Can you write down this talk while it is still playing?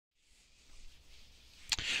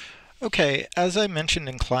Okay, as I mentioned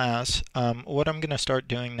in class, what I'm going to start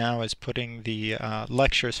doing now is putting the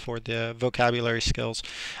lectures for the vocabulary skills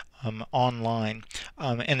online.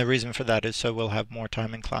 And the reason for that is so we'll have more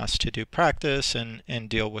time in class to do practice and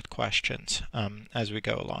deal with questions as we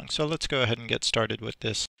go along. So let's go ahead and get started with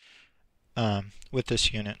this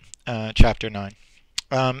unit, Chapter 9.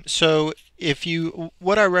 So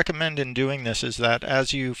what I recommend in doing this is that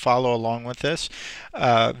as you follow along with this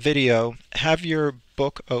video, have your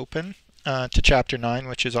book open to Chapter 9,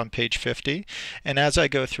 which is on page 50. And as I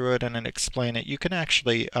go through it and explain it, you can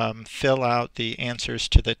actually fill out the answers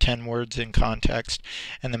to the 10 words in context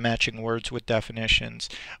and the matching words with definitions,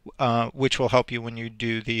 which will help you when you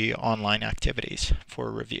do the online activities for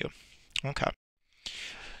review. Okay.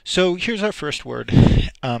 So here's our first word,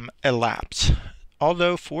 elapse.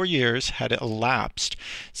 Although 4 years had elapsed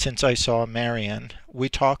since I saw Marian, we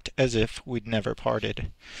talked as if we'd never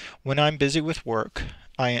parted. When I'm busy with work,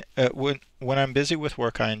 when I'm busy with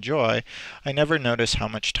work I enjoy, I never notice how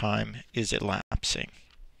much time is elapsing.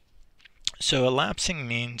 So elapsing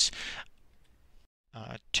means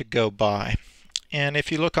to go by. And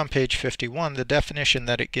if you look on page 51, the definition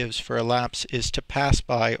that it gives for elapse is to pass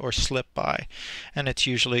by or slip by, and it's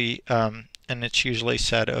usually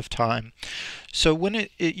said of time. So when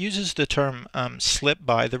it uses the term slip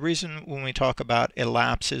by, the reason when we talk about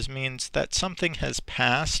elapses means that something has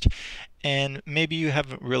passed and maybe you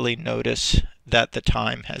haven't really noticed that the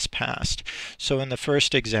time has passed. So in the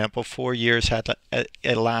first example, 4 years had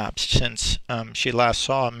elapsed since she last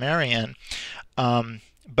saw Marian,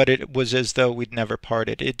 but it was as though we'd never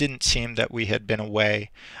parted. It didn't seem that we had been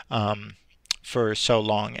away for so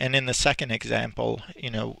long. And in the second example,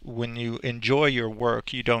 when you enjoy your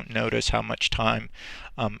work, you don't notice how much time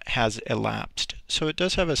has elapsed. So it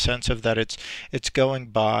does have a sense of that it's going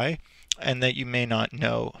by, and that you may not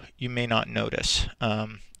notice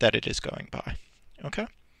that it is going by. Okay.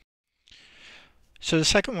 So the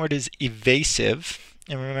second word is evasive.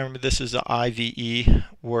 And remember, this is the IVE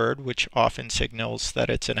word, which often signals that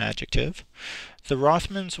it's an adjective. The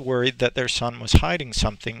Rothmans worried that their son was hiding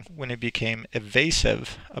something when he became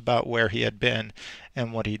evasive about where he had been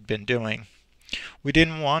and what he'd been doing. We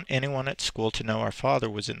didn't want anyone at school to know our father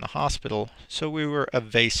was in the hospital, so we were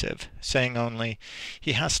evasive, saying only,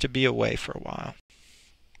 "He has to be away for a while."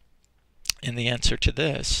 And the answer to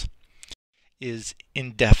this is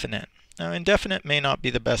indefinite. Now, indefinite may not be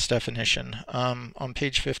the best definition. On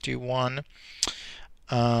page 51,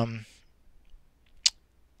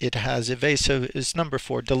 it has evasive is number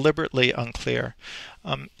 4, deliberately unclear.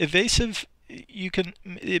 Evasive,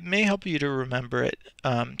 it may help you to remember it,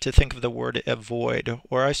 to think of the word avoid,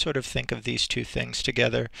 or I sort of think of these two things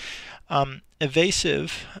together.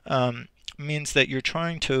 Evasive means that you're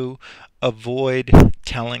trying to avoid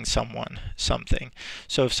telling someone something.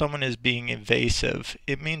 So if someone is being evasive,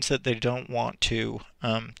 it means that they don't want to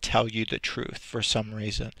tell you the truth for some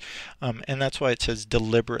reason. And that's why it says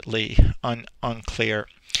deliberately unclear.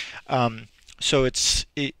 So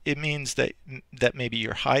it means that maybe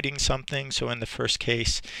you're hiding something. So in the first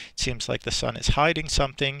case, it seems like the son is hiding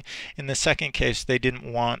something. In the second case, they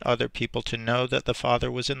didn't want other people to know that the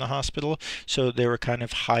father was in the hospital, so they were kind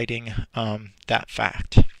of hiding that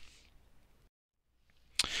fact.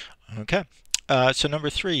 Okay. So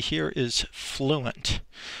number 3 here is fluent.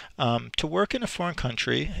 To work in a foreign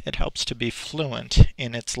country, it helps to be fluent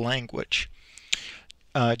in its language.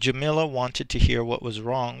 Jamila wanted to hear what was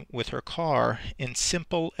wrong with her car in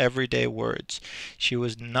simple, everyday words. She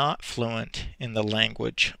was not fluent in the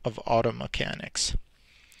language of auto mechanics.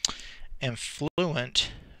 And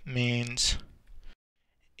fluent means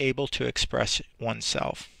able to express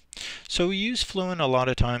oneself. So we use fluent a lot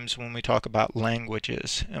of times when we talk about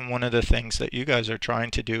languages, and one of the things that you guys are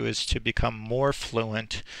trying to do is to become more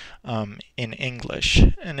fluent in English.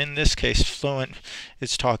 And in this case, fluent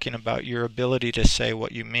is talking about your ability to say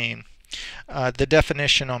what you mean. The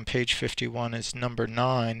definition on page 51 is number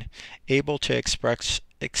 9, able to express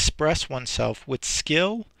oneself with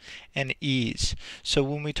skill and ease. So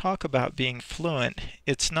when we talk about being fluent,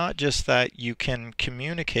 it's not just that you can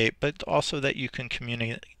communicate, but also that you can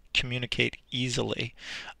communicate easily,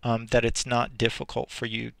 that it's not difficult for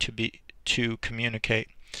you to communicate.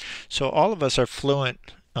 So all of us are fluent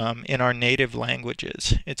in our native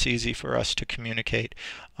languages. It's easy for us to communicate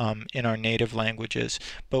in our native languages,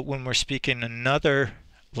 but when we're speaking another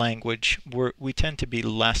language, we tend to be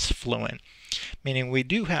less fluent, meaning we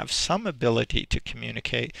do have some ability to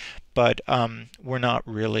communicate, but we're not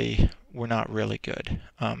really good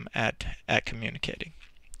at communicating.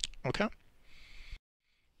 Okay.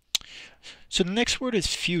 So the next word is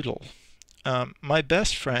futile. My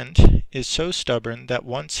best friend is so stubborn that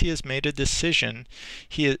once he has made a decision,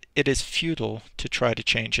 it is futile to try to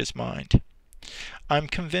change his mind. I'm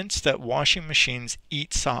convinced that washing machines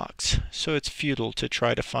eat socks, so it's futile to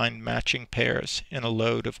try to find matching pairs in a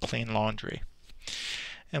load of clean laundry.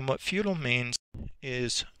 And what futile means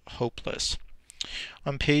is hopeless.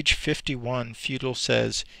 On page 51, futile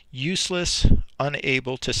says, useless,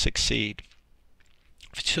 unable to succeed.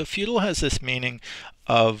 So futile has this meaning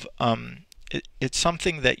of it's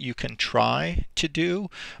something that you can try to do,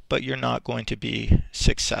 but you're not going to be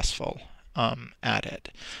successful at it.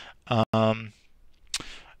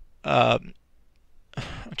 I'm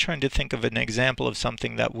trying to think of an example of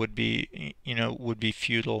something that would be, would be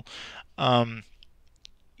futile.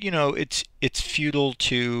 It's futile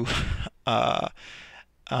to. I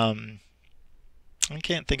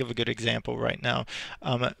can't think of a good example right now,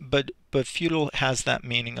 but futile has that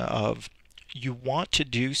meaning of you want to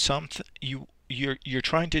do something, you're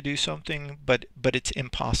trying to do something, but it's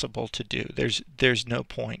impossible to do. There's no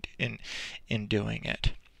point in doing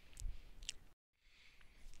it.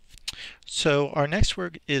 So our next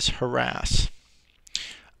word is harass.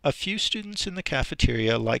 A few students in the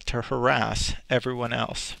cafeteria like to harass everyone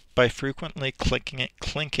else by frequently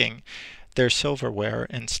clinking their silverware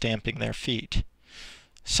and stamping their feet.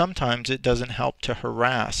 Sometimes it doesn't help to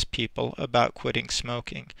harass people about quitting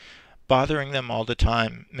smoking. Bothering them all the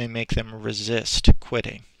time may make them resist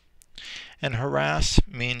quitting. And harass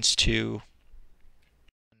means to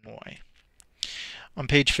annoy. On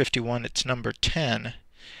page 51, it's number 10,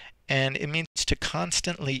 and it means to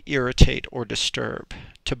constantly irritate or disturb,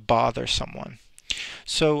 to bother someone.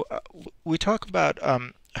 So we talk about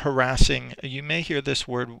harassing. You may hear this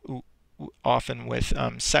word often with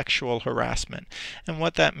sexual harassment, and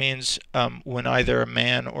what that means when either a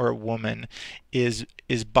man or a woman is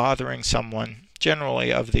bothering someone,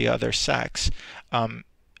 generally of the other sex,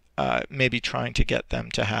 maybe trying to get them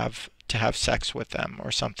to have sex with them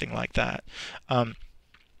or something like that.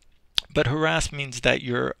 But harass means that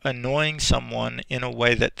you're annoying someone in a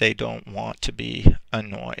way that they don't want to be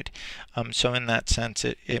annoyed. So in that sense,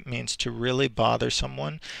 it means to really bother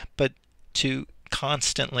someone, but to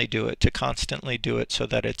constantly do it, so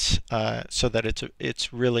that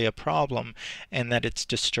it's really a problem, and that it's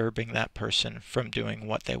disturbing that person from doing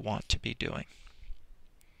what they want to be doing.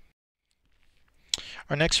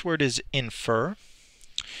 Our next word is infer.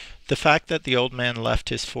 The fact that the old man left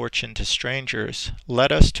his fortune to strangers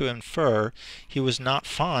led us to infer he was not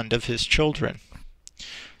fond of his children.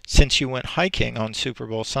 Since you went hiking on Super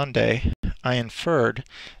Bowl Sunday, I inferred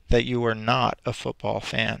that you were not a football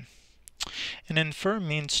fan. And infer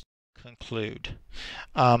means to conclude.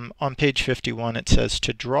 On page 51 it says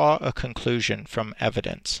to draw a conclusion from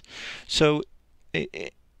evidence. So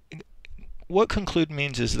what conclude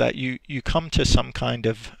means is that you come to some kind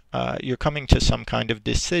of you're coming to some kind of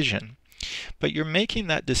decision, but you're making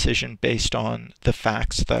that decision based on the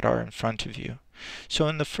facts that are in front of you. So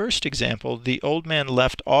in the first example, the old man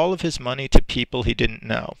left all of his money to people he didn't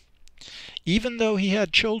know, even though he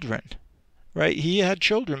had children. Right? He had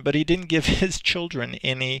children, but he didn't give his children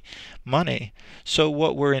any money. So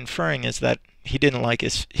what we're inferring is that he didn't like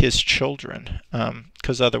his children,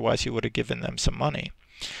 because otherwise he would have given them some money.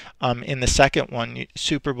 In the second one,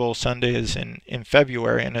 Super Bowl Sunday is in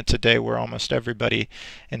February, and it's a day where almost everybody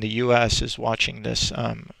in the U.S. is watching this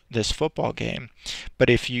football game. But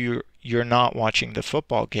if you're not watching the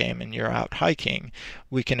football game and you're out hiking,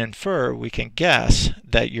 we can guess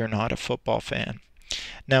that you're not a football fan.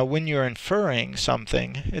 Now, when you're inferring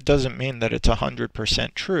something, it doesn't mean that it's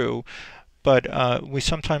 100% true, but we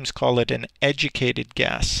sometimes call it an educated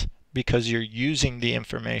guess, because you're using the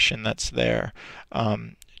information that's there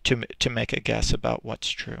to make a guess about what's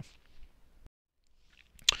true.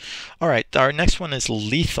 All right, our next one is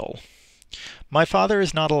lethal. My father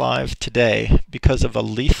is not alive today because of a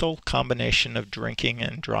lethal combination of drinking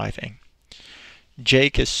and driving.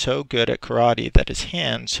 Jake is so good at karate that his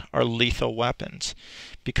hands are lethal weapons.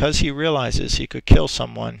 Because he realizes he could kill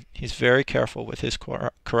someone, he's very careful with his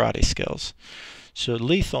karate skills. So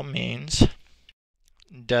lethal means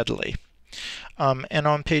deadly. And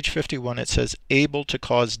on page 51 it says able to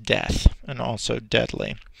cause death, and also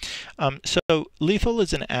deadly. So lethal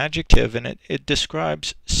is an adjective, and it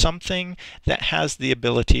describes something that has the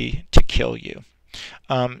ability to kill you.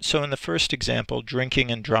 So in the first example,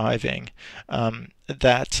 drinking and driving,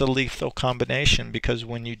 that's a lethal combination, because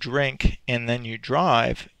when you drink and then you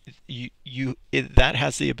drive, that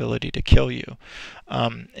has the ability to kill you.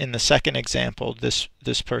 In the second example, this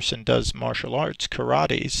person does martial arts,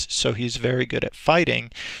 karates, so he's very good at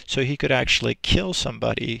fighting, so he could actually kill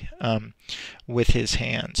somebody with his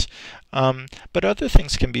hands. But other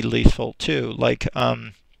things can be lethal too, like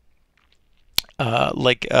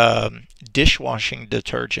dishwashing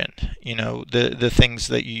detergent, the things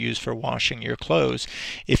that you use for washing your clothes.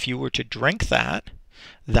 If you were to drink that,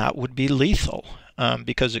 that would be lethal,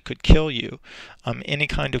 because it could kill you. Any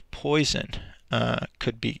kind of poison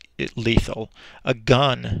could be lethal. A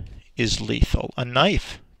gun is lethal. A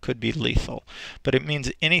knife could be lethal. But it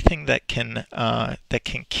means anything that can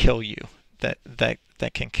kill you,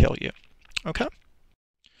 that can kill you. Okay.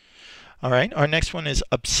 All right. Our next one is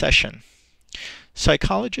obsession.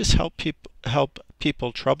 Psychologists help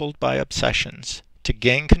people troubled by obsessions to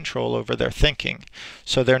gain control over their thinking,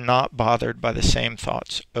 so they're not bothered by the same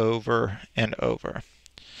thoughts over and over.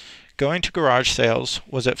 Going to garage sales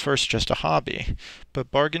was at first just a hobby,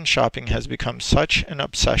 but bargain shopping has become such an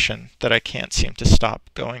obsession that I can't seem to stop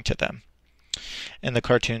going to them. And the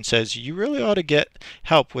cartoon says, you really ought to get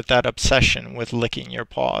help with that obsession with licking your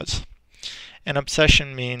paws. An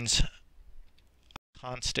obsession means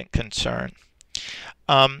constant concern.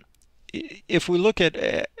 If we look at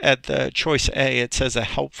the choice A, it says a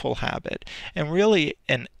helpful habit, and really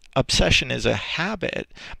an obsession is a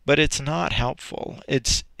habit, but it's not helpful.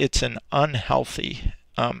 It's an unhealthy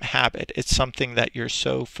habit. It's something that you're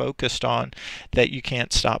so focused on that you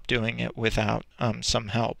can't stop doing it without some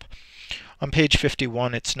help. On page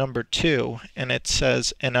 51, it's number 2, and it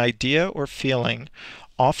says an idea or feeling,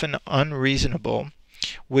 often unreasonable,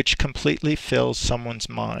 which completely fills someone's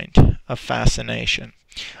mind, a fascination.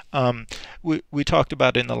 We talked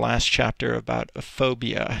about in the last chapter about a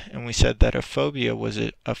phobia, and we said that a phobia was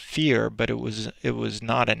a fear, but it was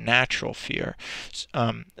not a natural fear.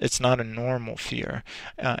 It's not a normal fear.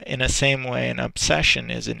 In the same way, an obsession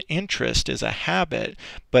is an interest, is a habit,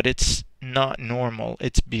 but it's not normal.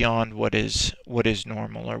 It's beyond what is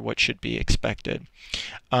normal or what should be expected.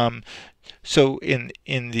 So in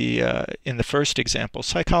the first example,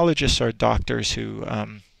 psychologists are doctors who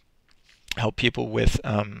help people with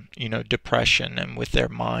depression and with their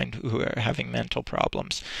mind, who are having mental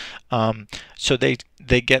problems. So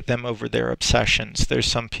they get them over their obsessions. There's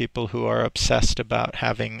some people who are obsessed about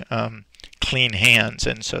having clean hands,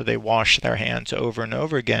 and so they wash their hands over and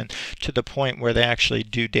over again to the point where they actually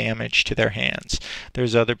do damage to their hands.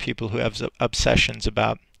 There's other people who have obsessions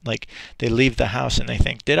about, like, they leave the house and they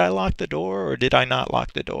think, did I lock the door or did I not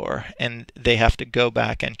lock the door? And they have to go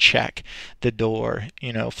back and check the door,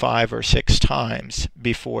 5 or 6 times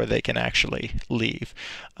before they can actually leave.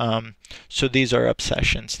 So these are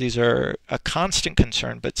obsessions. These are a constant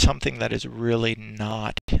concern, but something that is really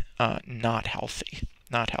not healthy.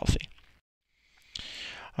 Not healthy.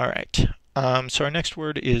 All right. So our next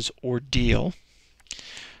word is ordeal.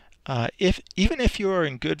 Even if you are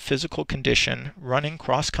in good physical condition, running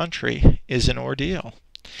cross-country is an ordeal.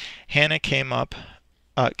 Hannah came out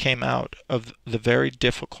of the very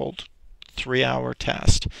difficult 3-hour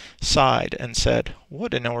test, sighed, and said,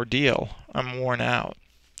 "What an ordeal! I'm worn out."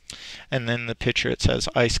 And then the picture, it says,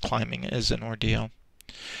 ice climbing is an ordeal.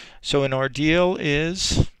 So an ordeal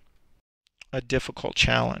is a difficult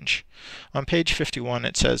challenge. On page 51,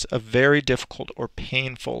 it says a very difficult or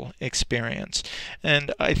painful experience.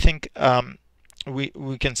 And I think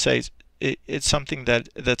we can say it's something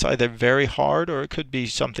that's either very hard, or it could be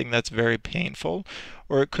something that's very painful,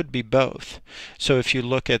 or it could be both. So if you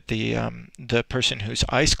look at the person who's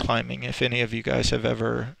ice climbing, if any of you guys have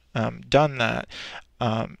ever done that,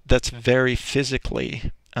 that's very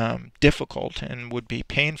physically difficult and would be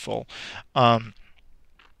painful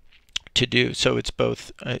to do. So it's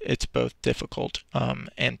both difficult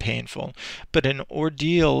and painful. But an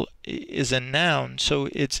ordeal is a noun, so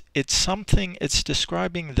it's something, it's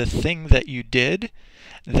describing the thing that you did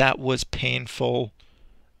that was painful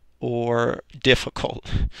or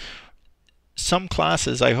difficult. Some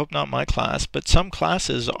classes, I hope not my class, but some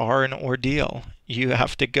classes are an ordeal. You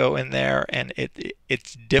have to go in there and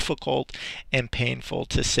it's difficult and painful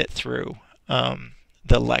to sit through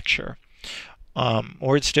the lecture.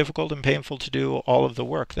 Or it's difficult and painful to do all of the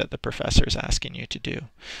work that the professor is asking you to do.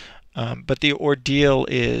 But the ordeal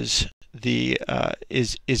is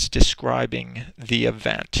describing the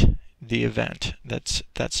event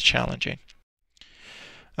that's challenging.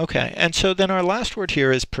 Okay, and so then our last word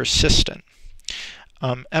here is persistent.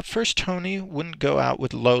 At first, Tony wouldn't go out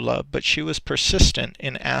with Lola, but she was persistent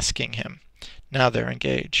in asking him. Now they're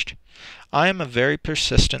engaged. I am a very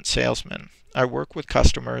persistent salesman. I work with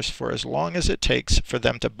customers for as long as it takes for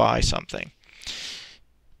them to buy something.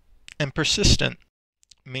 And persistent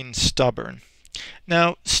means stubborn.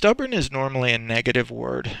 Now, stubborn is normally a negative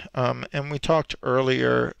word, and we talked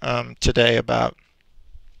earlier today about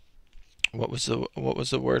what was the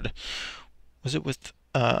word? Was it with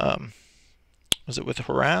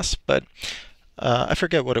harass? But I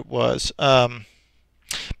forget what it was.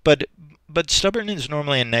 But stubborn is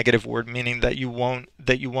normally a negative word, meaning that you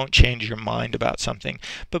won't change your mind about something.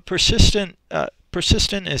 But persistent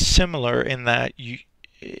is similar in that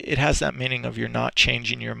it has that meaning of you're not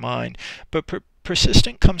changing your mind. But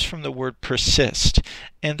persistent comes from the word persist,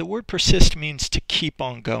 and the word persist means to keep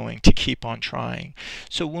on going, to keep on trying.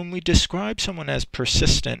 So when we describe someone as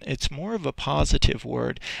persistent, it's more of a positive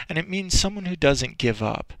word, and it means someone who doesn't give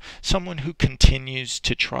up, someone who continues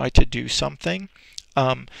to try to do something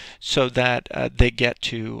so that they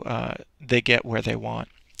get where they want.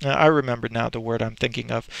 I remember now the word I'm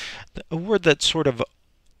thinking of. A word that's sort of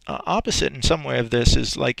opposite in some way of this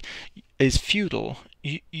is futile.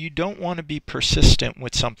 You don't want to be persistent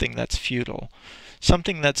with something that's futile.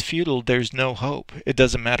 Something that's futile, there's no hope. It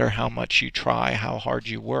doesn't matter how much you try, how hard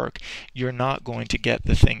you work, you're not going to get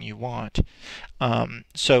the thing you want.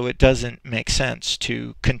 So it doesn't make sense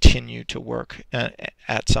to continue to work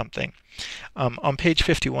at something. On page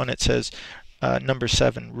 51 it says, number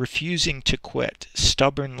 7, refusing to quit,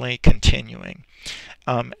 stubbornly continuing.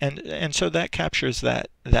 And so that captures that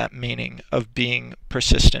meaning of being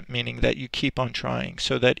persistent, meaning that you keep on trying,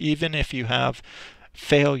 so that even if you have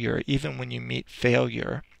failure, even when you meet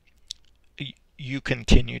failure, you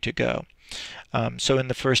continue to go. So in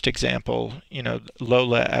the first example,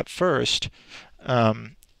 Lola at first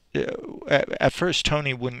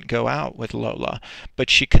Tony wouldn't go out with Lola, but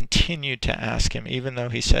she continued to ask him even though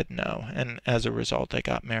he said no, and as a result they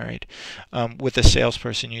got married. With a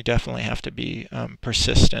salesperson, you definitely have to be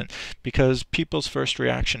persistent, because people's first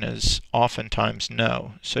reaction is oftentimes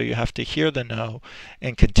no, so you have to hear the no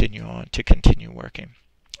and continue on to continue working.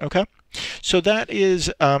 Okay, so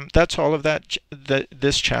that's all of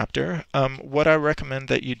this chapter. What I recommend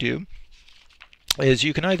that you do is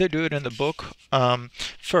you can either do it in the book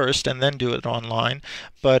first and then do it online,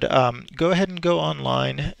 but go ahead and go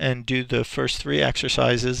online and do the first 3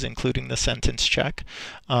 exercises, including the sentence check,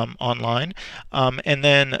 online, and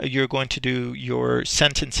then you're going to do your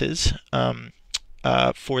sentences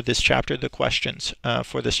for this chapter, the questions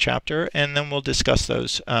for this chapter, and then we'll discuss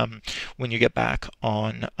those when you get back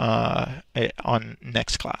on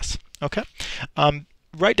next class. Okay.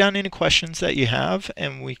 Write down any questions that you have,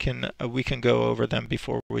 and we can go over them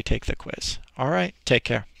before we take the quiz. All right, take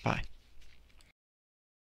care. Bye.